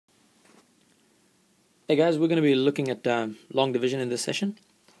Hey guys, we're going to be looking at long division in this session.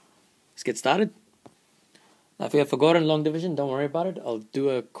 Let's get started. Now, if you have forgotten long division, don't worry about it. I'll do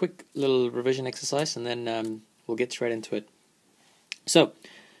a quick little revision exercise and then we'll get straight into it. So,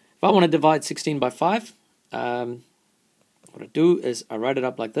 if I want to divide 16 by 5, what I do is I write it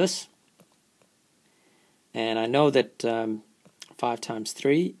up like this. And I know that 5 times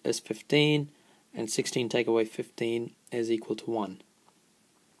 3 is 15, and 16 take away 15 is equal to 1.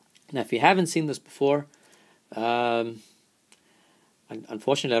 Now, if you haven't seen this before,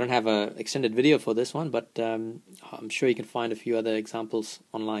 unfortunately I don't have an extended video for this one, but I'm sure you can find a few other examples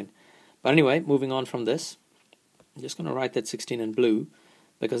online. But anyway, moving on from this, I'm just going to write that 16 in blue,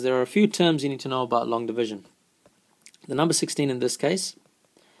 because there are a few terms you need to know about long division. The number 16 in this case,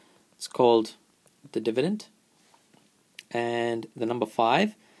 it's called the dividend, and the number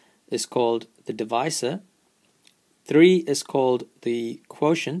 5 is called the divisor, 3 is called the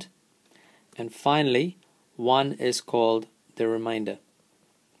quotient, and finally 1 is called the remainder.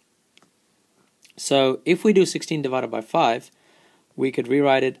 So if we do 16 divided by 5, we could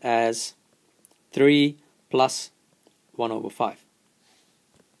rewrite it as 3 plus 1 over 5.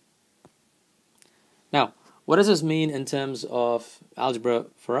 Now, what does this mean in terms of algebra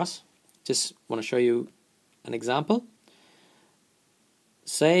for us? Just want to show you an example.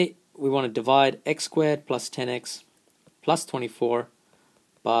 Say we want to divide x squared plus 10x plus 24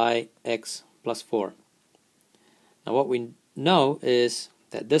 by x plus 4. Now what we know is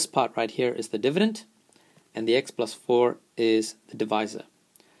that this part right here is the dividend and the x plus 4 is the divisor.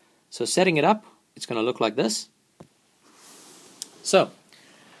 So setting it up, it's going to look like this. So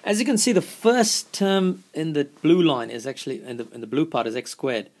as you can see, the first term in the blue line is actually, in the blue part is x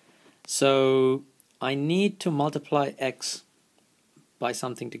squared. So I need to multiply x by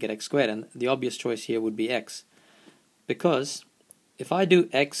something to get x squared, and the obvious choice here would be x, because if I do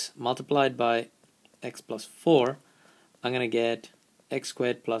x multiplied by x plus 4, I'm going to get x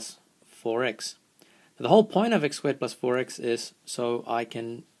squared plus 4x. Now, the whole point of x squared plus 4x is so I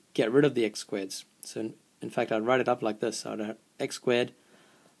can get rid of the x squareds. So in fact, I'd write it up like this. I'd have x squared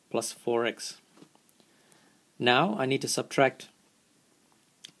plus 4x. Now I need to subtract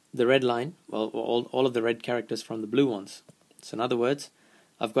the red line, well, all of the red characters from the blue ones. So in other words,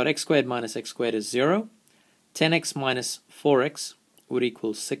 I've got x squared minus x squared is 0. 10x minus 4x would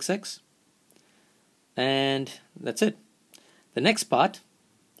equal 6x. And that's it. The next part,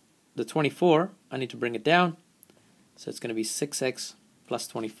 the 24, I need to bring it down. So it's going to be 6x plus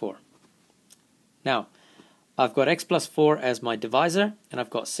 24. Now, I've got x plus 4 as my divisor, and I've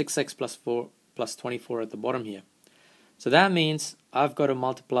got 6x plus 4 plus 24 at the bottom here. So that means I've got to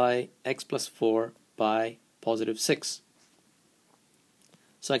multiply x plus 4 by positive 6.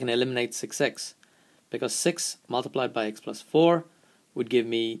 So I can eliminate 6x, because 6 multiplied by x plus 4 would give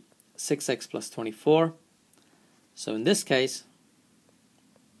me 6x plus 24. So in this case,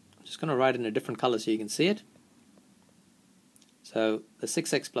 I'm just going to write it in a different color so you can see it. So the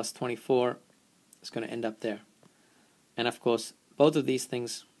 6x plus 24 is going to end up there. And of course, both of these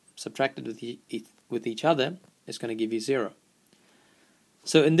things subtracted with each other is going to give you 0.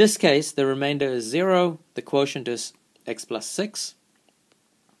 So in this case, the remainder is 0, the quotient is x plus 6.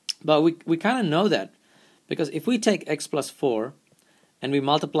 But we kind of know that, because if we take x plus 4 and we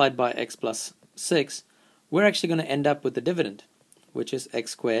multiply it by x plus 6, we're actually going to end up with the dividend, which is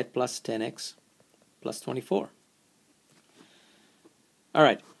x squared plus 10x plus 24.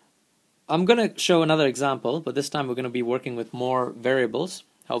 Alright, I'm going to show another example, but this time we're going to be working with more variables.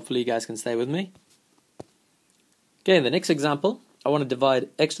 Hopefully you guys can stay with me. Okay, in the next example, I want to divide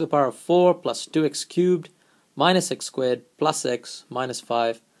x to the power of 4 plus 2x cubed minus x squared plus x minus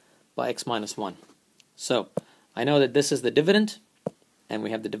 5 by x minus 1. So, I know that this is the dividend, and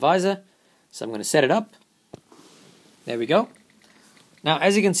we have the divisor, so I'm going to set it up. There we go. Now,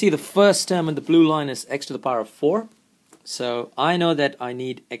 as you can see, the first term in the blue line is x to the power of 4. So, I know that I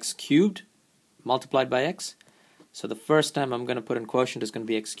need x cubed multiplied by x. So, the first term I'm going to put in quotient is going to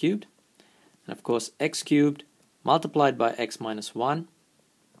be x cubed. And of course, x cubed multiplied by x minus 1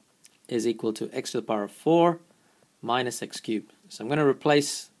 is equal to x to the power of 4 minus x cubed. So, I'm going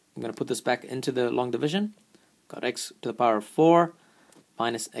to put this back into the long division. Got x to the power of 4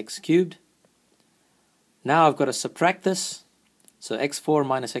 minus x cubed. Now I've got to subtract this. So x4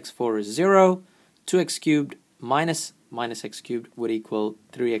 minus x4 is 0. 2x cubed minus x cubed would equal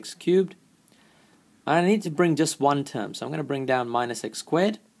 3x cubed. I need to bring just one term, so I'm going to bring down minus x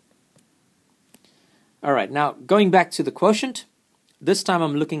squared. Alright, now going back to the quotient, this time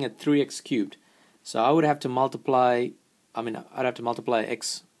I'm looking at 3x cubed. So I would have to multiply, I'd have to multiply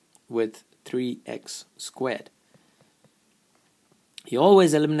x with 3x squared. You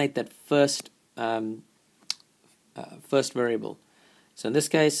always eliminate that first first variable. So in this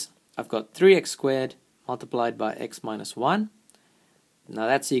case, I've got 3x squared multiplied by x minus 1. Now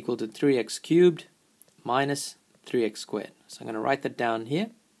that's equal to 3x cubed minus 3x squared. So I'm going to write that down here.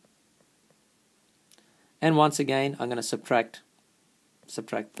 And once again, I'm going to subtract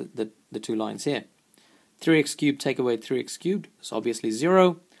the two lines here. 3x cubed take away 3x cubed, so obviously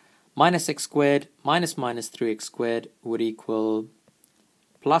 0. Minus x squared minus 3x squared would equal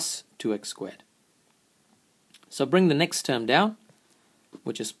plus 2x squared. So bring the next term down,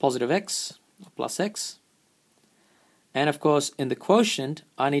 which is positive x, or plus x. And of course, in the quotient,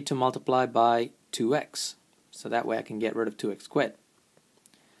 I need to multiply by 2x. So that way I can get rid of 2x squared.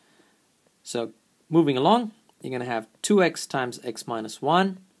 So moving along, you're going to have 2x times x minus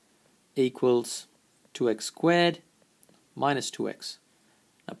 1 equals 2x squared minus 2x.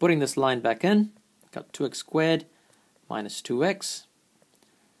 Now putting this line back in, got 2x squared minus 2x.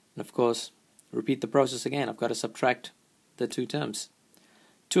 And of course, repeat the process again. I've got to subtract the two terms.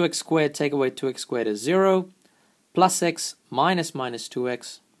 2x squared take away 2x squared is 0. Plus x minus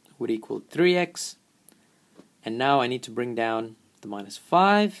 2x would equal 3x. And now I need to bring down the minus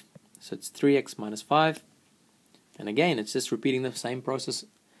 5. So it's 3x minus 5. And again, it's just repeating the same process.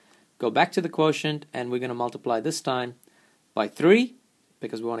 Go back to the quotient, and we're going to multiply this time by 3,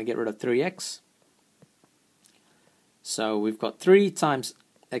 because we want to get rid of 3x. So we've got 3 times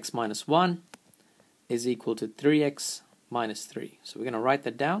x minus 1 is equal to 3x minus 3. So we're going to write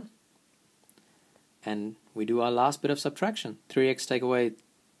that down, and we do our last bit of subtraction. 3x take away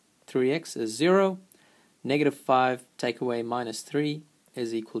 3x is 0. Negative 5 take away minus 3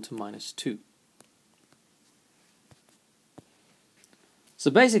 is equal to minus 2. So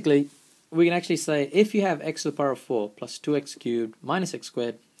basically, we can actually say if you have x to the power of 4 plus 2x cubed minus x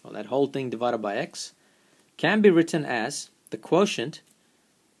squared, well, that whole thing divided by x, can be written as the quotient,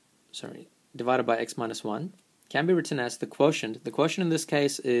 divided by x minus 1, can be written as the quotient. The quotient in this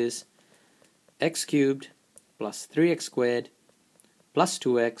case is x cubed plus 3x squared plus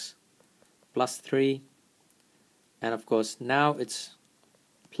 2x plus 3, and of course now it's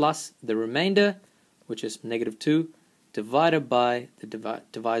plus the remainder, which is negative 2, divided by the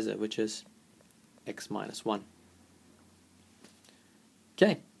divisor, which is x minus 1.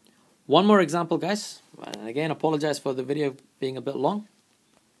 Okay, one more example, guys. And again, apologize for the video being a bit long.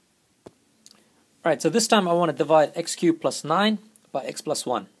 Alright, so this time I want to divide x cubed plus 9 by x plus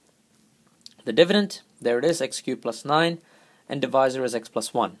 1. The dividend, there it is, x cubed plus 9, and divisor is x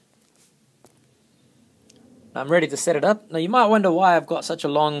plus 1. Now I'm ready to set it up. Now you might wonder why I've got such a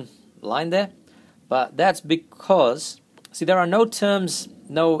long line there, but that's because, see, there are no terms,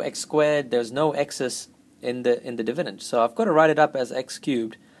 no x squared, there's no x's in the dividend. So I've got to write it up as x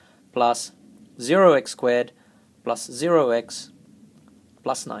cubed plus 0x squared plus 0x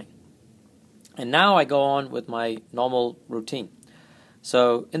plus 9. And now I go on with my normal routine.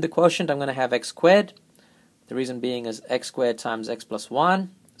 So in the quotient I'm going to have x squared. The reason being is x squared times x plus 1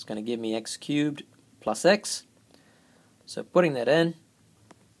 is going to give me x cubed plus x. So putting that in,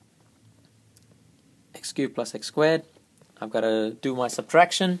 x cubed plus x squared, I've got to do my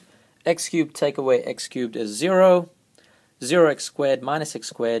subtraction. X cubed take away x cubed is 0. 0x squared minus x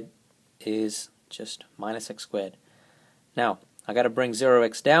squared is just minus x squared. Now I've got to bring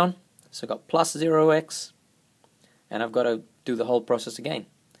 0x down, so I've got plus 0x, and I've got to do the whole process again.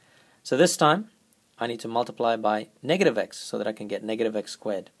 So this time I need to multiply by negative x so that I can get negative x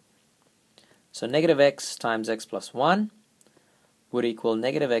squared. So negative x times x plus 1 would equal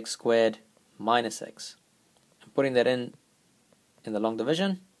negative x squared minus x. I'm putting that in the long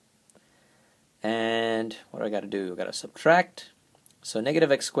division, and what do I got to do? I've got to subtract. So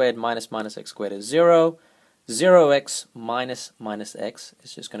negative x squared minus x squared is 0. 0x minus x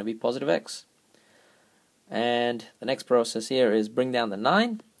is just going to be positive x. And the next process here is bring down the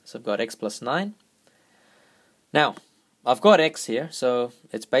 9. So I've got x plus 9. Now, I've got x here, so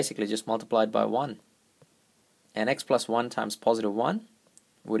it's basically just multiplied by 1. And x plus 1 times positive 1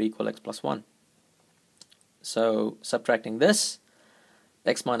 would equal x plus 1. So subtracting this,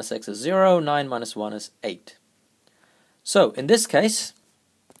 x minus x is 0, 9 minus 1 is 8. So in this case,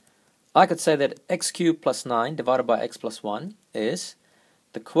 I could say that x cubed plus 9 divided by x plus 1 is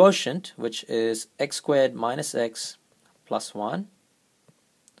the quotient, which is x squared minus x plus 1,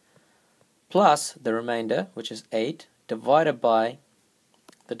 plus the remainder, which is 8, divided by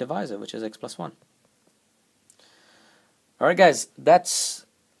the divisor, which is x plus 1. Alright guys, that's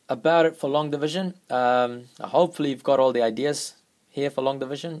about it for long division. Hopefully you've got all the ideas here for long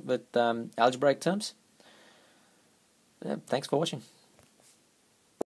division with algebraic terms. Thanks for watching.